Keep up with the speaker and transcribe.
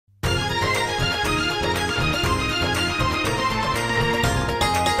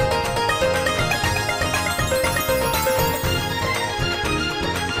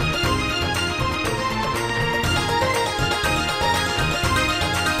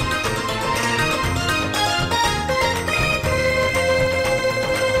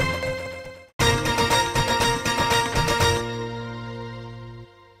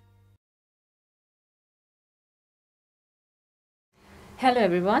Hello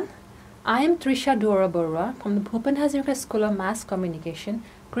everyone, I am Trisha Baruah from the Bhupen Hazarika School of Mass Communication,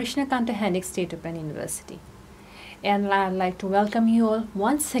 KKHSOU State Open University. And I'd like to welcome you all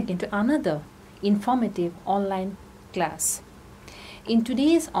once again to another informative online class. In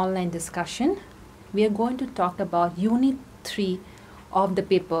today's online discussion, we are going to talk about Unit 3 of the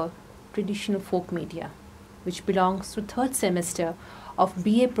paper Traditional Folk Media, which belongs to third semester of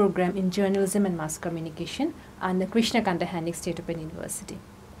BA program in Journalism and Mass Communication and the KKHSOU State Open University.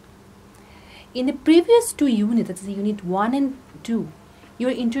 In the previous two units, that is Unit 1 and 2, you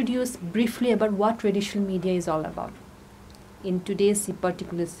were introduced briefly about what traditional media is all about. In today's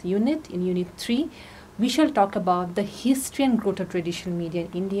particular unit, in Unit 3, we shall talk about the history and growth of traditional media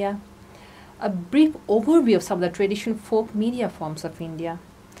in India, a brief overview of some of the traditional folk media forms of India,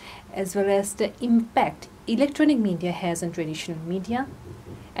 as well as the impact electronic media has on traditional media.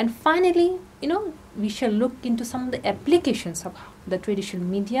 And finally, we shall look into some of the applications of the traditional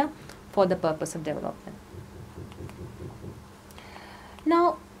media for the purpose of development.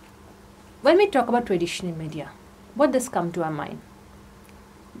 Now, when we talk about traditional media, what does come to our mind?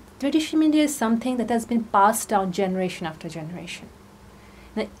 Traditional media is something that has been passed down generation after generation.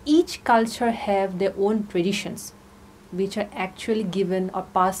 Now, each culture have their own traditions, which are actually given or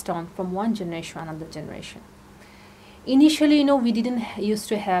passed on from one generation to another generation. Initially, we didn't used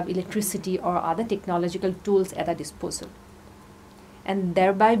to have electricity or other technological tools at our disposal. And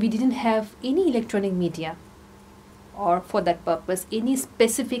thereby, we didn't have any electronic media or for that purpose, any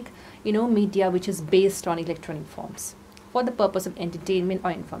specific, media which is based on electronic forms for the purpose of entertainment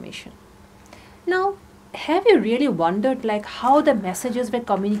or information. Now, have you really wondered how the messages were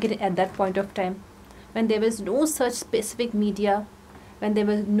communicated at that point of time when there was no such specific media, when there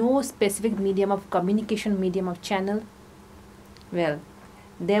was no specific medium of communication, medium of channel? Well,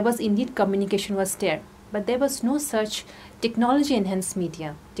 there was indeed communication was there, but there was no such technology enhanced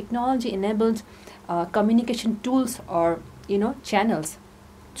media, technology enabled communication tools or channels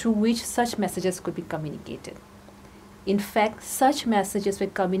through which such messages could be communicated. In fact, such messages were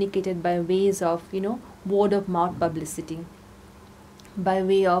communicated by ways of word of mouth publicity, by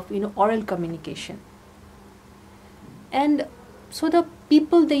way of oral communication. And so the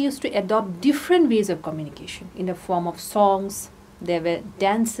people, they used to adopt different ways of communication in the form of songs. There were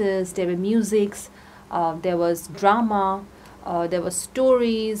dances, there were musics, there was drama, there were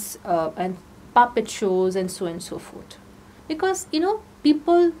stories and puppet shows and so on and so forth. Because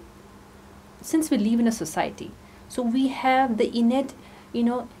people, since we live in a society, so we have the innate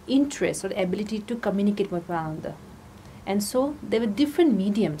interest or the ability to communicate with one another. And so there were different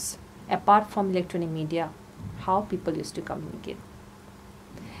mediums apart from electronic media, how people used to communicate.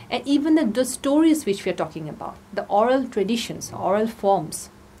 And even the stories which we are talking about, the oral traditions, oral forms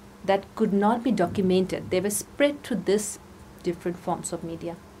that could not be documented, they were spread to these different forms of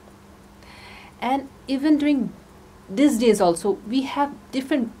media. And even during these days also, we have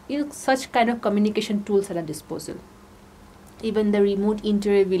different such kind of communication tools at our disposal. Even the remote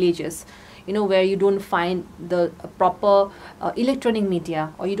interior villages, where you don't find the proper electronic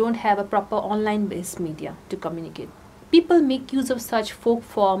media, or you don't have a proper online based media to communicate. People make use of such folk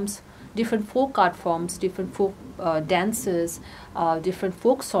forms, different folk art forms, different folk dances, different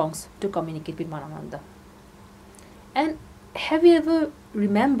folk songs to communicate with one another. And have you ever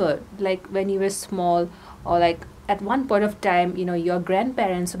remembered when you were small, or at one point of time, your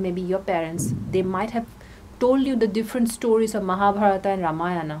grandparents or maybe your parents, they might have told you the different stories of Mahabharata and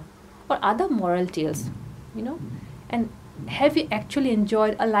Ramayana or other moral tales, and have you actually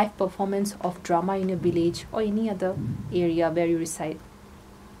enjoyed a live performance of drama in your village or any other area where you reside?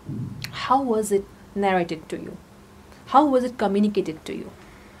 How was it narrated to you? How was it communicated to you?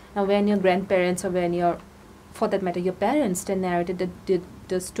 Now, when your grandparents, or when for that matter, your parents, they narrated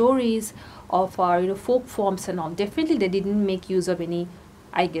the stories of our folk forms and all, definitely they didn't make use of any,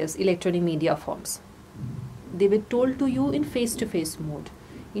 I guess, electronic media forms. They were told to you in face-to-face mode,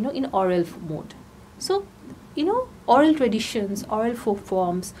 in oral mode. So, oral traditions, oral folk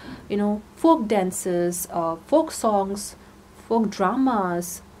forms, folk dances, folk songs, folk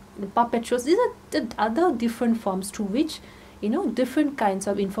dramas, puppet shows, these are the other different forms through which, different kinds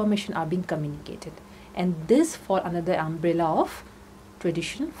of information are being communicated. And this fall under the umbrella of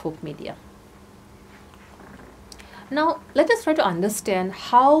traditional folk media. Now, let us try to understand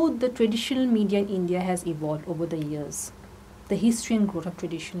how the traditional media in India has evolved over the years, the history and growth of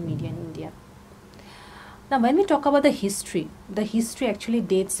traditional media in India. Now, when we talk about the history actually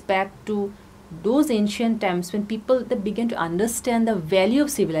dates back to those ancient times when people, they began to understand the value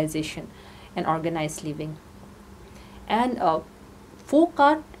of civilization and organized living. And folk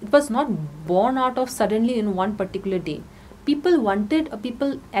art, it was not born out of suddenly in one particular day,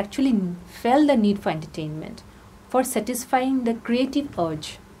 people actually felt the need for entertainment, for satisfying the creative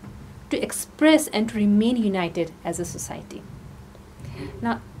urge to express and to remain united as a society.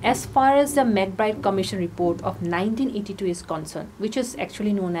 Now, as far as the McBride Commission report of 1982 is concerned, which is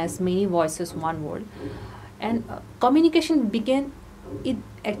actually known as Many Voices, One World, and communication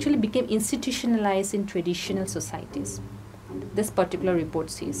actually became institutionalized in traditional societies. This particular report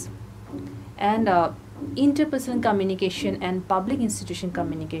says. And interpersonal communication and public institution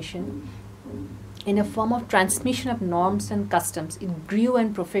communication in a form of transmission of norms and customs, it grew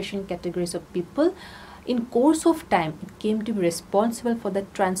in profession categories of people. In course of time, it came to be responsible for the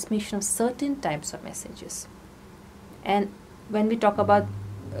transmission of certain types of messages. And when we talk about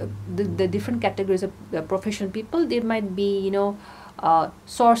the different categories of professional people, there might be,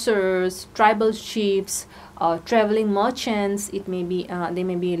 sorcerers, tribal chiefs, traveling merchants. It may be they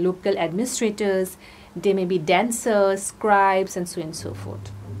may be local administrators. They may be dancers, scribes, and so on and so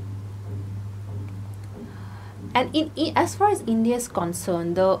forth. And as far as India is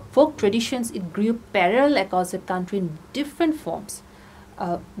concerned, the folk traditions, it grew parallel across the country in different forms,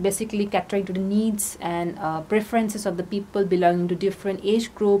 basically catering to the needs and preferences of the people belonging to different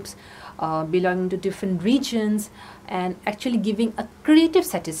age groups, belonging to different regions, and actually giving a creative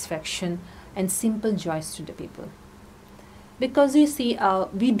satisfaction and simple joys to the people. Because you see,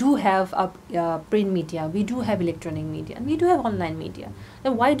 we do have print media, we do have electronic media, and we do have online media.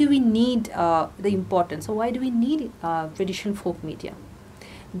 Then why do we need the importance, or why do we need traditional folk media?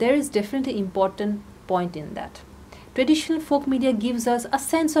 There is definitely an important point in that. Traditional folk media gives us a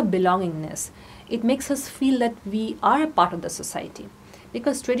sense of belongingness. It makes us feel that we are a part of the society.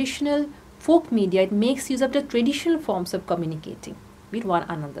 Because traditional folk media, it makes use of the traditional forms of communicating with one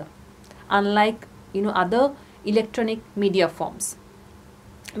another. Unlike, other electronic media forms,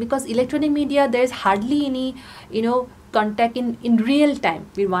 because electronic media, there is hardly any contact in real time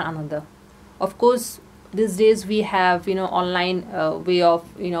with one another. Of course, these days we have online way of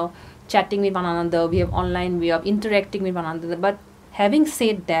chatting with one another, we have online way of interacting with one another. But having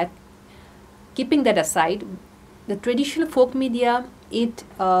said that, keeping that aside, the traditional folk media, it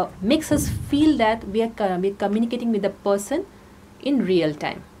makes us feel that we are communicating with a person in real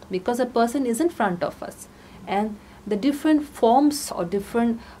time, because a person is in front of us. And the different forms or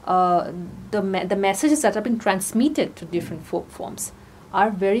different the messages that are being transmitted to different folk forms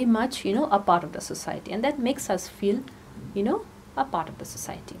are very much a part of the society, and that makes us feel a part of the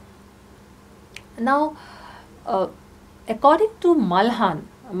society. Now, according to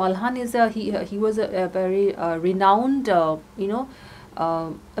Malhan is he was a very renowned a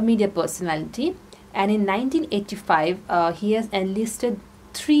media personality, and in 1985 he has enlisted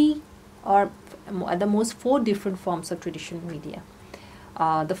 3 or at the most 4 different forms of traditional media.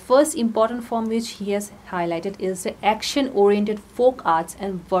 The first important form which he has highlighted is the action-oriented folk arts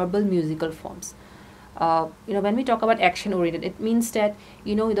and verbal musical forms. When we talk about action-oriented, it means that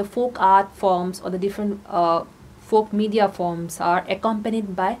the folk art forms or the different folk media forms are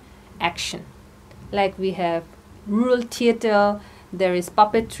accompanied by action. Like we have rural theatre, there is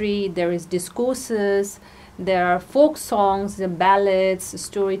puppetry, there is discourses, there are folk songs, the ballads,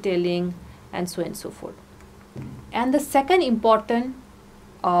 storytelling, and so on and so forth. And the second important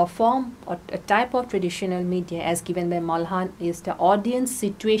form or a type of traditional media as given by Malhan is the audience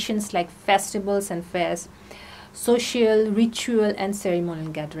situations like festivals and fairs, social, ritual, and ceremonial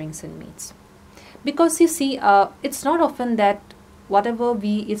gatherings and meets. Because you see, it's not often that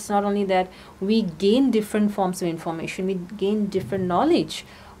it's not only that we gain different forms of information, we gain different knowledge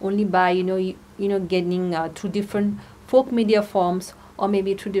only by getting through different folk media forms, or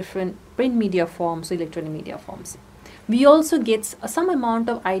maybe through different print media forms or electronic media forms. We also get some amount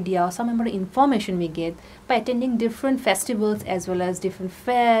of idea, some amount of information we get by attending different festivals as well as different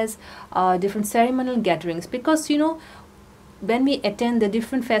fairs, different ceremonial gatherings. Because when we attend the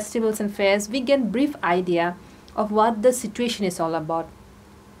different festivals and fairs, we get brief idea of what the situation is all about,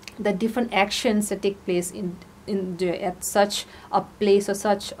 the different actions that take place at such a place or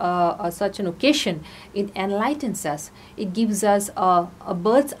such an occasion. It enlightens us. It gives us a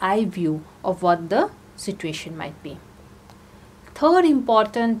bird's eye view of what the situation might be. Third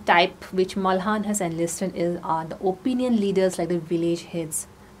important type which Malhan has enlisted are the opinion leaders, like the village heads.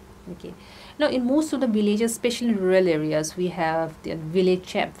 Okay. Now, in most of the villages, especially in rural areas, we have the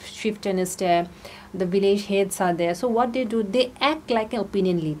village chieftain is there, the village heads are there. So what they do, they act like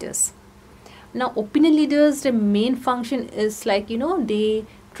opinion leaders. Now, opinion leaders, the main function is like, they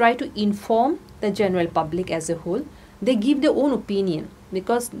try to inform the general public as a whole. They give their own opinion,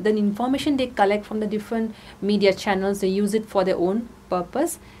 because the information they collect from the different media channels, they use it for their own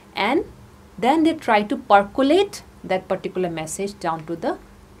purpose, and then they try to percolate that particular message down to the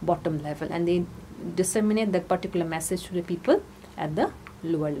bottom level, and they disseminate that particular message to the people at the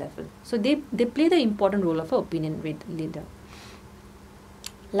lower level. So they play the important role of an opinion leader.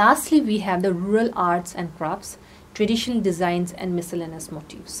 Lastly, we have the rural arts and crafts, traditional designs and miscellaneous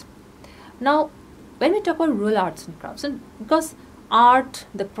motifs. Now, when we talk about rural arts and crafts, and because art,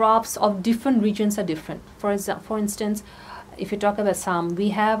 the crafts of different regions are different. For instance, if you talk about Assam, we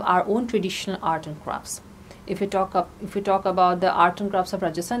have our own traditional art and crafts. If you talk about the art and crafts of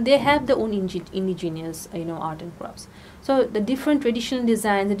Rajasthan, they have their own indigenous, art and crafts. So the different traditional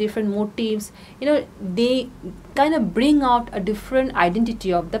designs, the different motifs, they kind of bring out a different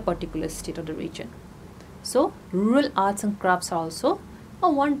identity of the particular state or the region. So rural arts and crafts are also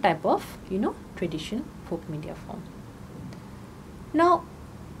one type of, traditional folk media form. Now,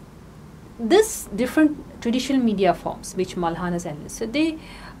 this different traditional media forms which Malhan has enlisted, they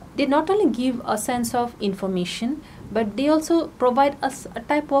not only give a sense of information, but they also provide us a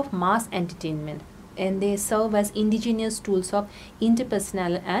type of mass entertainment, and they serve as indigenous tools of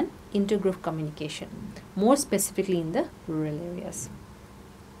interpersonal and intergroup communication, more specifically in the rural areas.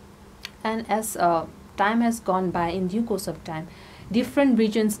 And as time has gone by, in due course of time, different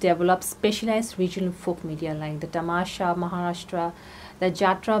regions develop specialized regional folk media like the Tamasha, Maharashtra, the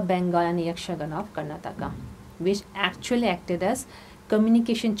Jatra, Bengal and Yakshagana of Karnataka, which actually acted as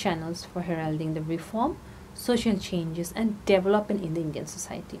communication channels for heralding the reform, social changes and development in the Indian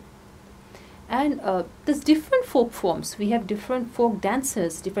society. And there's different folk forms. We have different folk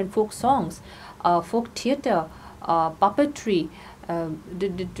dances, different folk songs, folk theatre, puppetry,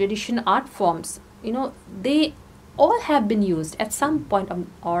 the traditional art forms. They all have been used at some point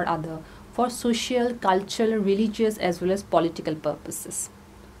or other for social, cultural, religious as well as political purposes.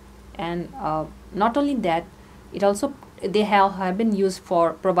 And not only that, it also they have been used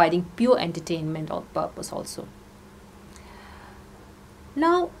for providing pure entertainment or purpose also.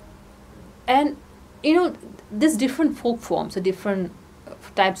 Now, and these different folk forms, the different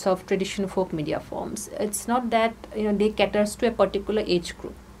types of traditional folk media forms, it's not that they caters to a particular age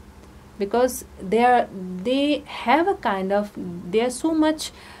group, because they have a kind of, they are so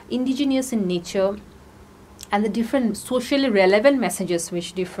much indigenous in nature, and the different socially relevant messages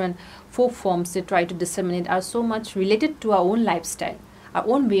which different folk forms they try to disseminate are so much related to our own lifestyle, our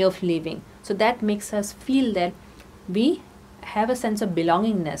own way of living. So that makes us feel that we have a sense of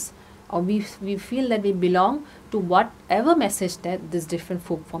belongingness, or we feel that we belong to whatever message that these different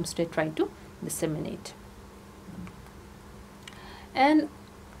folk forms they try to disseminate. And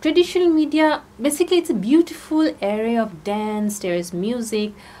traditional media, basically it's a beautiful area of dance. There is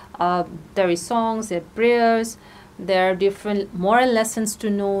music, there is songs, there are prayers, there are different moral lessons to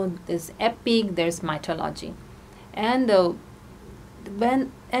know, there's epic, there's mythology. And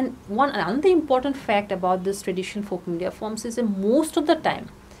another important fact about this traditional folk media forms is that most of the time,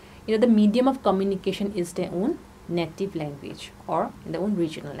 the medium of communication is their own native language or their own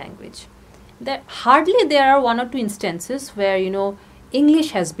regional language. Hardly there are one or two instances where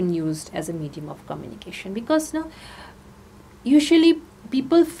English has been used as a medium of communication, because usually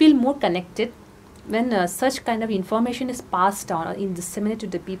people feel more connected when such kind of information is passed down or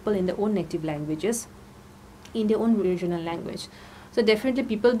disseminated to the people in their own native languages, in their own regional language. So definitely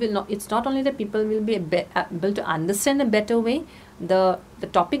people will not, it's not only that people will be able to understand a better way the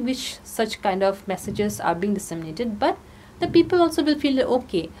topic which such kind of messages are being disseminated, but the people also will feel that,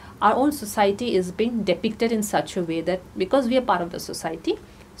 okay, our own society is being depicted in such a way that because we are part of the society,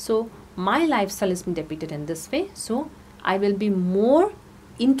 so my lifestyle is being depicted in this way, so I will be more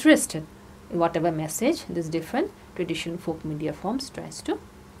interested in whatever message this different traditional folk media forms tries to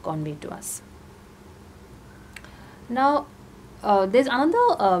convey to us. Now, there's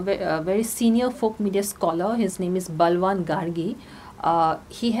another very senior folk media scholar. His name is Balwan Gargi.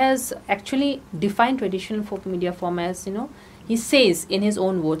 He has actually defined traditional folk media form as, he says in his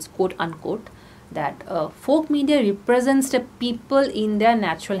own words, quote unquote, that folk media represents the people in their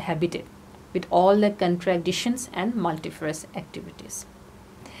natural habitat with all the contradictions and multifarious activities.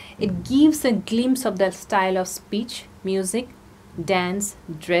 It gives a glimpse of the style of speech, music, dance,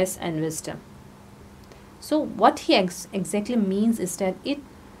 dress and wisdom. So what he exactly means is that it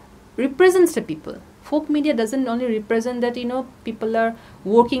represents the people. Folk media doesn't only represent that, people are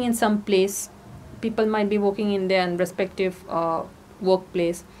working in some place. People might be working in their respective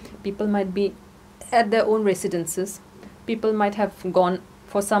workplace. People might be at their own residences. People might have gone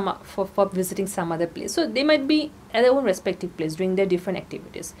for visiting some other place. So they might be at their own respective place doing their different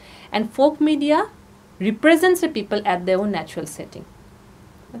activities. And folk media represents the people at their own natural setting.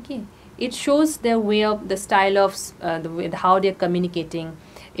 Okay. It shows their way of the style of how they're communicating.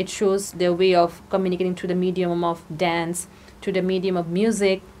 It shows their way of communicating through the medium of dance, to the medium of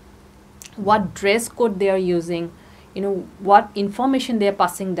music, what dress code they are using, what information they are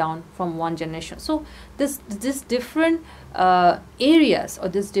passing down from one generation. So this different areas, or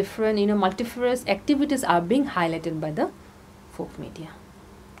this different multifarious activities are being highlighted by the folk media.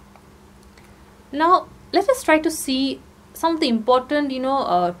 Now let us try to see some of the important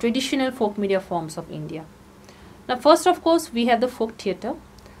traditional folk media forms of India. Now first, of course, we have the folk theatre.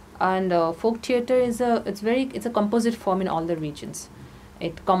 And folk theatre is it's a composite form in all the regions.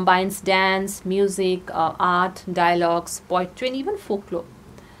 It combines dance, music, art, dialogues, poetry, and even folklore.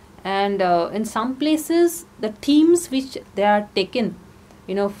 And in some places, the themes which they are taken,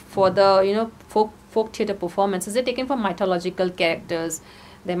 for the folk theatre performances, they're taken from mythological characters.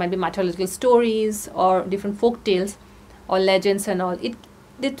 There might be mythological stories or different folk tales or legends and all.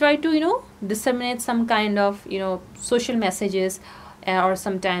 They try to disseminate some kind of social messages. Or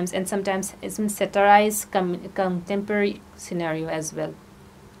sometimes it's been satirize contemporary scenario as well.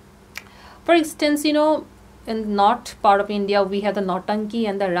 For instance, in north part of India, we have the Nautanki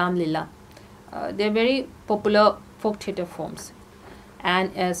and the Ram Lila. They're very popular folk theatre forms.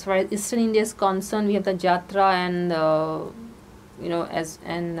 And as far as Eastern India is concerned, we have the Jatra and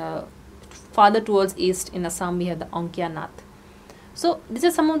farther towards east in Assam, we have the Ankya Nath. So these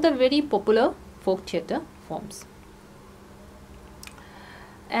are some of the very popular folk theatre forms.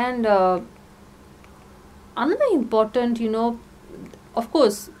 And another important, of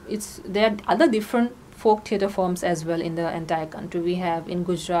course, there are other different folk theatre forms as well in the entire country. We have in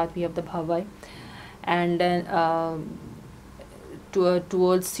Gujarat, we have the Bhavai, and then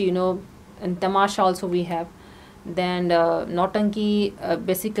towards in Tamasha also we have. Then Nautanki,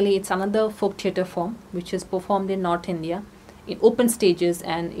 basically it's another folk theatre form which is performed in North India in open stages,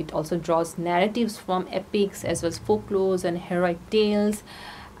 and it also draws narratives from epics as well as folklores and heroic tales.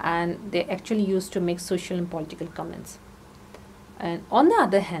 And they're actually used to make social and political comments. And on the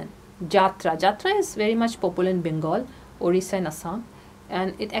other hand, Jatra is very much popular in Bengal, Orissa and Assam,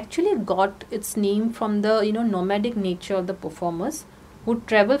 and it actually got its name from the nomadic nature of the performers who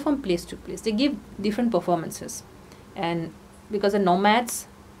travel from place to place. They give different performances, and because the nomads,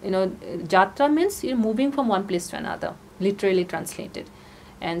 Jatra means you're moving from one place to another, literally translated.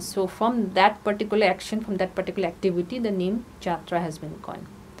 And so from that particular action, from that particular activity, the name Jatra has been coined.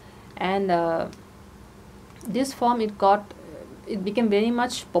 And this form, it became very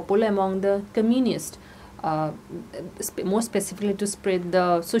much popular among the communists, more specifically to spread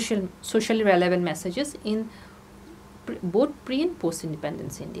the socially relevant messages in both pre and post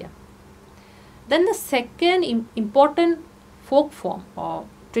independence India. Then the second important folk form or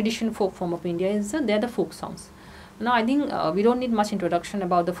traditional folk form of India is they are the folk songs. Now I think we don't need much introduction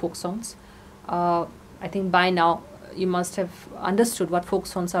about the folk songs. I think by now you must have understood what folk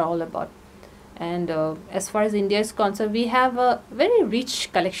songs are all about. And as far as India is concerned, we have a very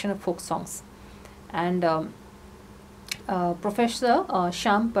rich collection of folk songs. And Professor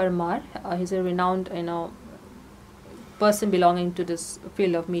Shyam Parmar, he's a renowned person belonging to this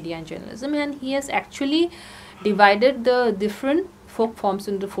field of media and journalism, and he has actually divided the different folk forms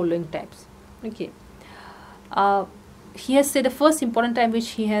into the following types. Okay, he has said the first important type which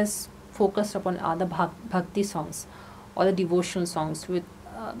he has focused upon are the bhakti songs or the devotional songs with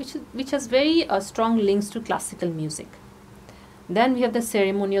which has very strong links to classical music. Then we have the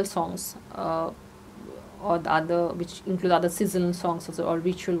ceremonial songs or the other, which include other seasonal songs also, or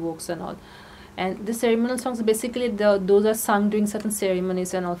ritual works and all. And the ceremonial songs basically those are sung during certain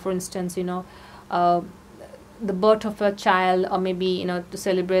ceremonies and all. For instance, the birth of a child, or maybe to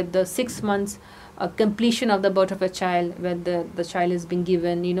celebrate the 6 months completion of the birth of a child, where the child is being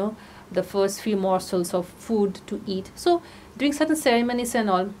given the first few morsels of food to eat. So during certain ceremonies and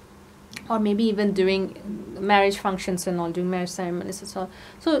all, or maybe even during marriage functions and all, during marriage ceremonies and all.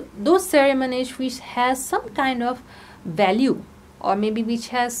 So those ceremonies which has some kind of value, or maybe which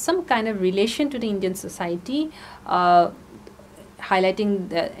has some kind of relation to the Indian society,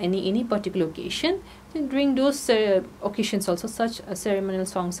 highlighting any particular occasion. During those occasions also, such ceremonial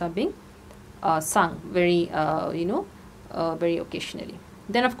songs are being sung very very occasionally.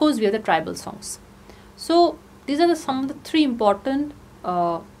 Then of course we have the tribal songs. So these are some of the three important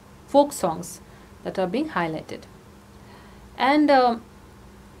folk songs that are being highlighted. And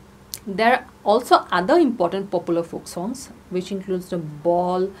there are also other important popular folk songs, which includes the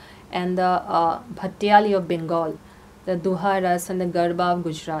Baul and the Bhatyali of Bengal, the Duha Ras and the Garba of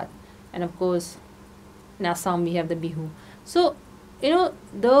Gujarat, and of course in Assam we have the Bihu. So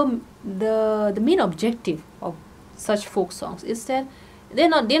the main objective of such folk songs is that They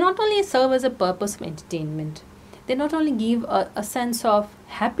not only serve as a purpose of entertainment, they not only give a sense of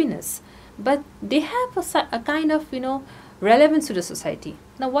happiness, but they have a kind of relevance to the society.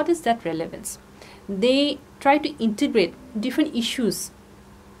 Now, what is that relevance? They try to integrate different issues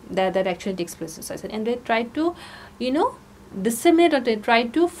that actually takes place in society, and they try to disseminate, or they try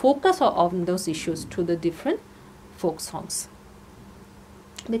to focus on those issues through the different folk songs,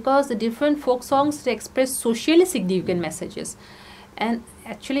 because the different folk songs, they express socially significant messages, and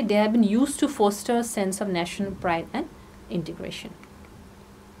actually they have been used to foster a sense of national pride and integration.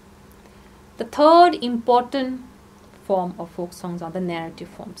 The third important form of folk songs are the narrative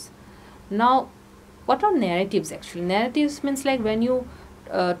forms. Now, what are narratives actually? Narratives means like when you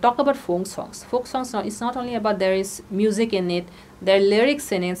talk about folk songs. Folk songs, it's not only about there is music in it, there are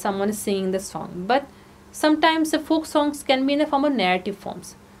lyrics in it, someone is singing the song, but sometimes the folk songs can be in the form of narrative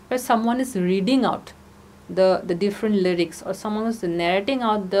forms, where someone is reading out the different lyrics, or someone is narrating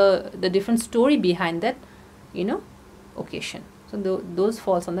out the different story behind that occasion. So those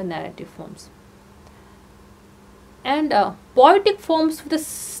falls on the narrative forms. And poetic forms with a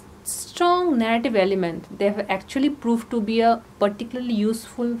strong narrative element, they have actually proved to be a particularly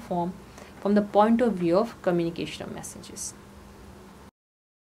useful form from the point of view of communication of messages.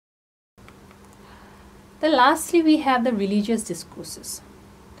 Then lastly, we have the religious discourses.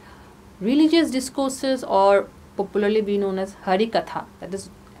 Religious discourses, or popularly be known as Harikatha, that is,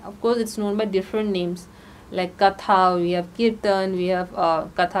 of course, it's known by different names like Katha, we have Kirtan, we have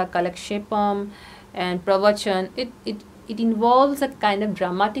Katha Kalakshepam and Pravachan. It involves a kind of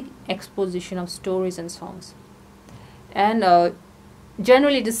dramatic exposition of stories and songs. And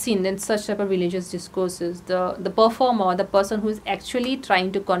generally it is seen in such type of religious discourses, the performer, the person who is actually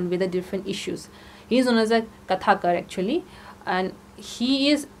trying to convey the different issues, he is known as a Kathakar actually, and he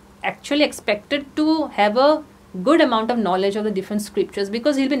is actually expected to have a good amount of knowledge of the different scriptures,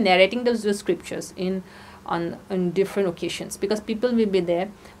 because he'll be narrating those scriptures on different occasions, because people will be there.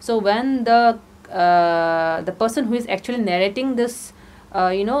 So when the person who is actually narrating this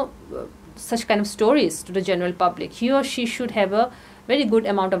such kind of stories to the general public, he or she should have a very good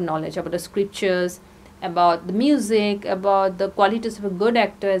amount of knowledge about the scriptures, about the music, about the qualities of a good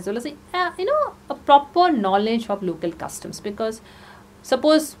actor, as well as a proper knowledge of local customs. Because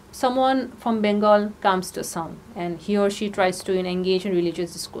suppose someone from Bengal comes to Assam and he or she tries to engage in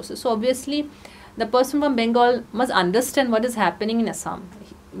religious discourses, so obviously the person from Bengal must understand what is happening in Assam.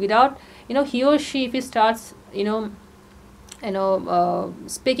 Without he or she, if he starts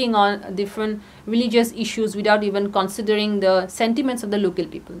speaking on different religious issues without even considering the sentiments of the local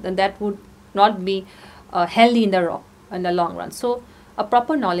people, then that would not be healthy in the long run. So a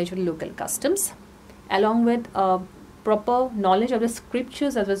proper knowledge of the local customs, along with proper knowledge of the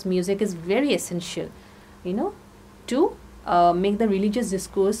scriptures as well as music, is very essential to make the religious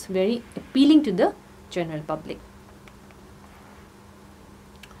discourse very appealing to the general public.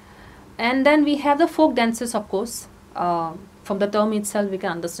 And then we have the folk dances, of course. From the term itself, we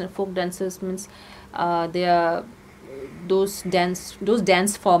can understand folk dances means they are those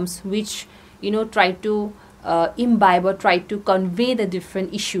dance forms which try to imbibe or try to convey the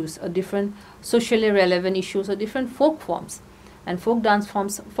different issues or different socially relevant issues or different folk forms. And folk dance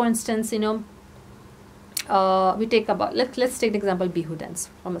forms, for instance, we take about, let's take the example Bihu dance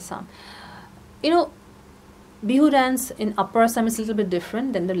from Assam. Bihu dance in Upper Assam is a little bit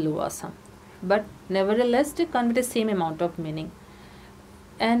different than the Lower Assam, but nevertheless they convey the same amount of meaning.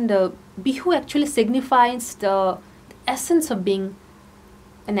 And Bihu actually signifies the essence of being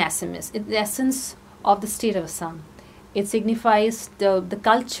an Assamese, the essence of the state of Assam. It signifies the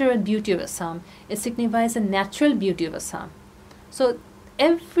cultural beauty of Assam. It signifies the natural beauty of Assam. So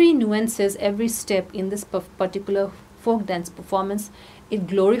every nuances, every step in this particular folk dance performance, it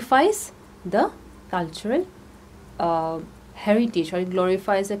glorifies the cultural heritage, or it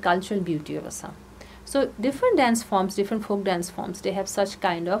glorifies the cultural beauty of Assam. So different dance forms, different folk dance forms, they have such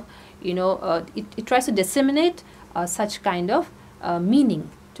kind of, it tries to disseminate such kind of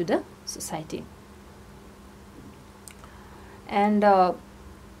meaning to the society. And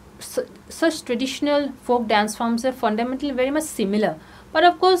such traditional folk dance forms are fundamentally very much similar, but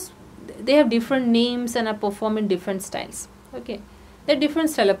of course they have different names and are performed in different styles. Okay, they're different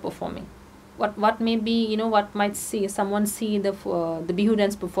style of performing. What may be, what might someone see the Bihu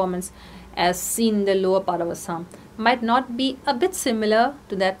dance performance as seen in the lower part of Assam might not be a bit similar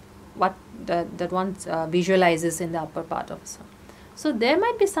to that one visualizes in the upper part of Assam. So there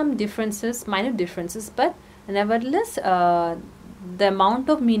might be some differences, minor differences, but nevertheless the amount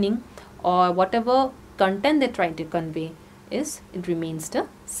of meaning or whatever content they try to convey it remains the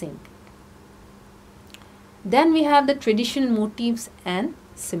same. Then we have the traditional motifs and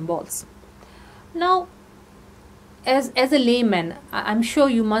symbols. Now, as a layman, I'm sure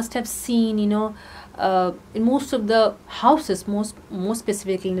you must have seen, in most of the houses, most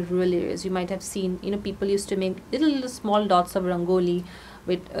specifically in the rural areas, you might have seen, people used to make little small dots of rangoli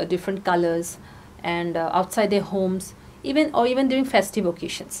with different colors, and outside their homes, even during festive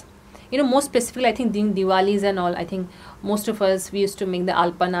occasions. Most specifically, I think during Diwalis and all, I think most of us, we used to make the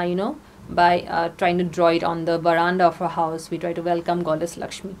alpana, by trying to draw it on the veranda of our house. We try to welcome Goddess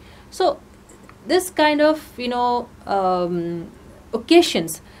Lakshmi. So this kind of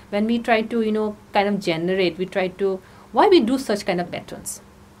occasions, when we try to kind of generate, we try to, why we do such kind of patterns,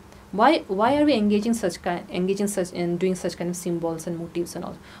 why are we engaging in doing such kind of symbols and motifs and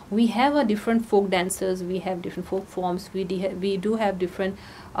all. We have a different folk dancers, we have different folk forms, we do have different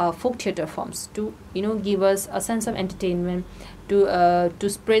folk theater forms to give us a sense of entertainment, to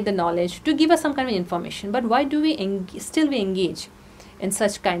spread the knowledge, to give us some kind of information. But why do we still engage in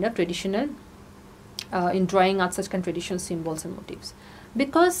such kind of traditional in drawing out such kind of traditional symbols and motifs?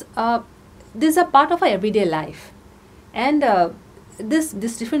 Because these are part of our everyday life, and this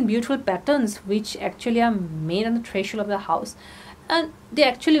different beautiful patterns which actually are made on the threshold of the house, and they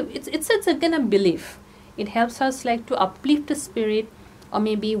actually, it's again a belief. It helps us like to uplift the spirit, or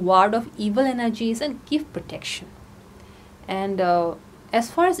maybe ward off evil energies and give protection. And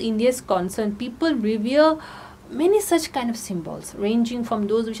as far as India is concerned, people revere many such kind of symbols, ranging from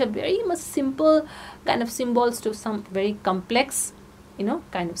those which are very much simple kind of symbols to some very complex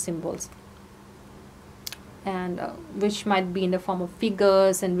kind of symbols, and which might be in the form of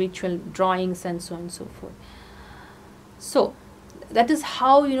figures and ritual drawings and so on and so forth. So that is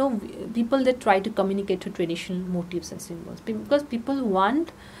how people, that try to communicate to traditional motifs and symbols, because people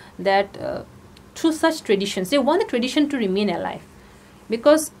want that through such traditions, they want the tradition to remain alive.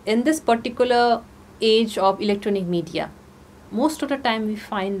 Because in this particular age of electronic media, most of the time we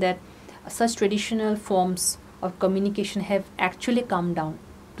find that such traditional forms of communication have actually come down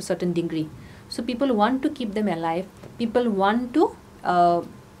to a certain degree. So people want to keep them alive. People want to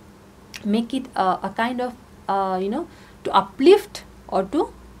make it a kind of to uplift or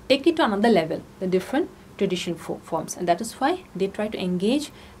to take it to another level, the different traditional folk forms, and that is why they try to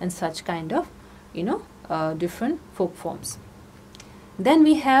engage in such kind of different folk forms. Then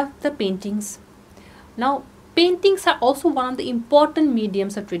we have the paintings. Now paintings are also one of the important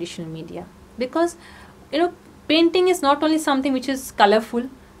mediums of traditional media, because painting is not only something which is colorful.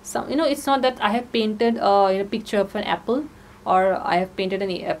 So it's not that I have painted a picture of an apple, or I have painted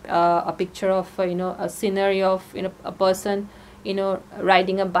a picture of a scenery of a person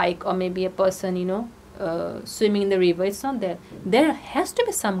riding a bike, or maybe a person swimming in the river. It's not that. There has to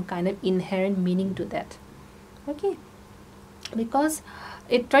be some kind of inherent meaning to that, okay, because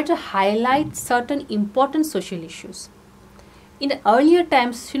it tries to highlight certain important social issues. In the earlier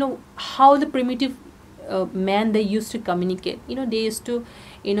times, how the primitive man, they used to communicate. They used to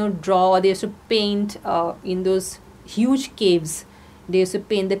draw, they used to paint in those huge caves. They used to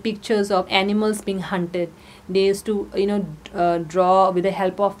paint the pictures of animals being hunted. They used to draw with the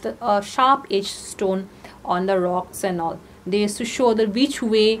help of the sharp edged stone on the rocks and all. They used to show the which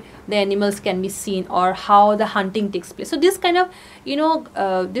way the animals can be seen, or how the hunting takes place. So this kind of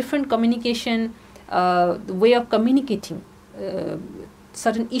different communication, the way of communicating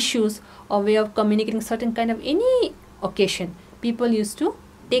certain issues, or way of communicating certain kind of any occasion, people used to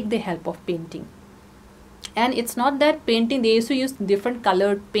take the help of painting. And it's not that painting, they used to use different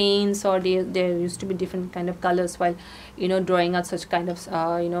colored paints, or there used to be different kind of colors while drawing out such kind of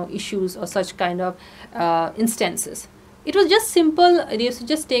issues or such kind of instances. It was just simple. They used to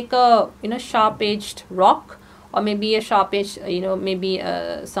just take a sharp edged rock, or maybe a sharp edged maybe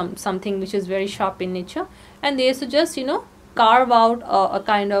something which is very sharp in nature, and they used to just carve out a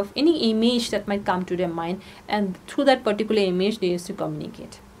kind of any image that might come to their mind, and through that particular image they used to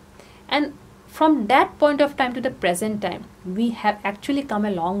communicate. And from that point of time to the present time, we have actually come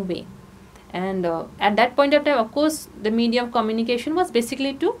a long way. And at that point of time, of course, the medium of communication was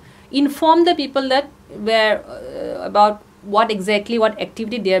basically to inform the people that were about what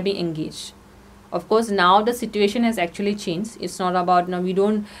activity they are being engaged. Of course, now the situation has actually changed. It's not about we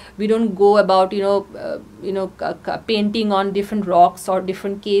don't go about painting on different rocks or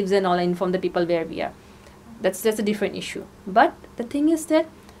different caves and all, and inform the people where we are. That's a different issue. But the thing is that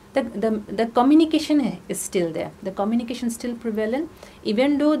the communication is still there. The communication is still prevalent,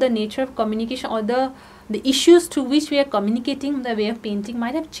 even though the nature of communication or the issues to which we are communicating, the way of painting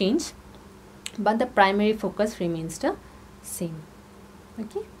might have changed, but the primary focus remains the same.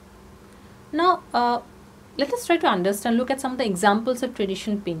 Okay. Now let us try to understand, look at some of the examples of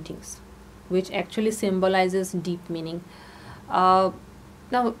traditional paintings. which actually symbolizes deep meaning.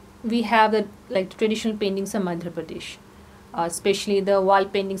 Now we have the traditional paintings of Madhya Pradesh, especially the wall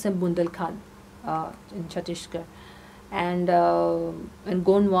paintings of Bundelkhand in Chhattisgarh, and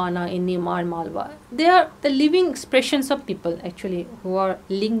Gondwana in Nimar Malwa. They are the living expressions of people actually who are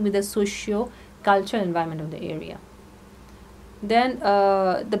linked with the socio-cultural environment of the area. Then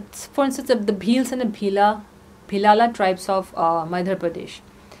for instance, the Bhils and the Bhilala tribes of Madhya Pradesh,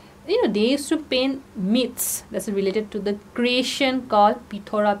 they used to paint myths that's related to the creation called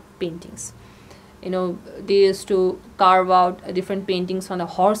Pithora paintings. They used to carve out different paintings on the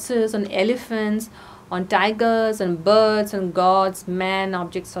horses, on elephants, on tigers, on birds, on gods, man,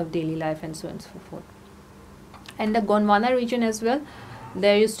 objects of daily life, and so on and so forth. And the Gondwana region as well,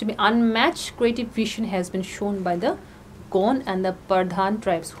 there used to be unmatched creative vision has been shown by the Gond and the Pardhan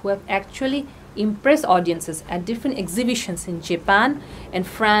tribes, who have actually impressed audiences at different exhibitions in Japan, in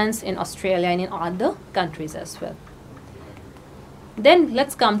France, in Australia, and in other countries as well. Then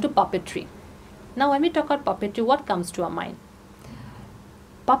let's come to puppetry. Now when we talk about puppetry, what comes to our mind?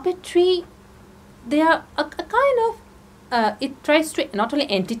 Puppetry, they are a kind of, it tries to not only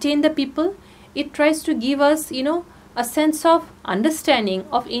entertain the people, it tries to give us, a sense of understanding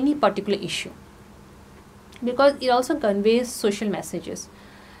of any particular issue, because it also conveys social messages.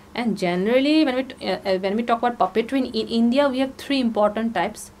 And generally, when we talk about puppetry in India, we have three important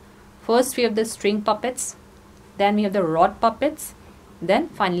types. First, we have the string puppets, then we have the rod puppets, then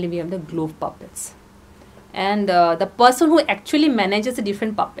finally we have the glove puppets. And the person who actually manages the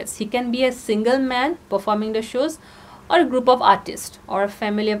different puppets, he can be a single man performing the shows, or a group of artists, or a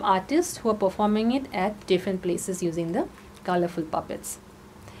family of artists who are performing it at different places using the colorful puppets.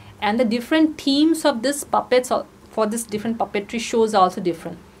 And the different themes of this puppets for this different puppetry shows are also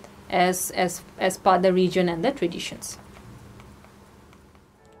different as per the region and the traditions.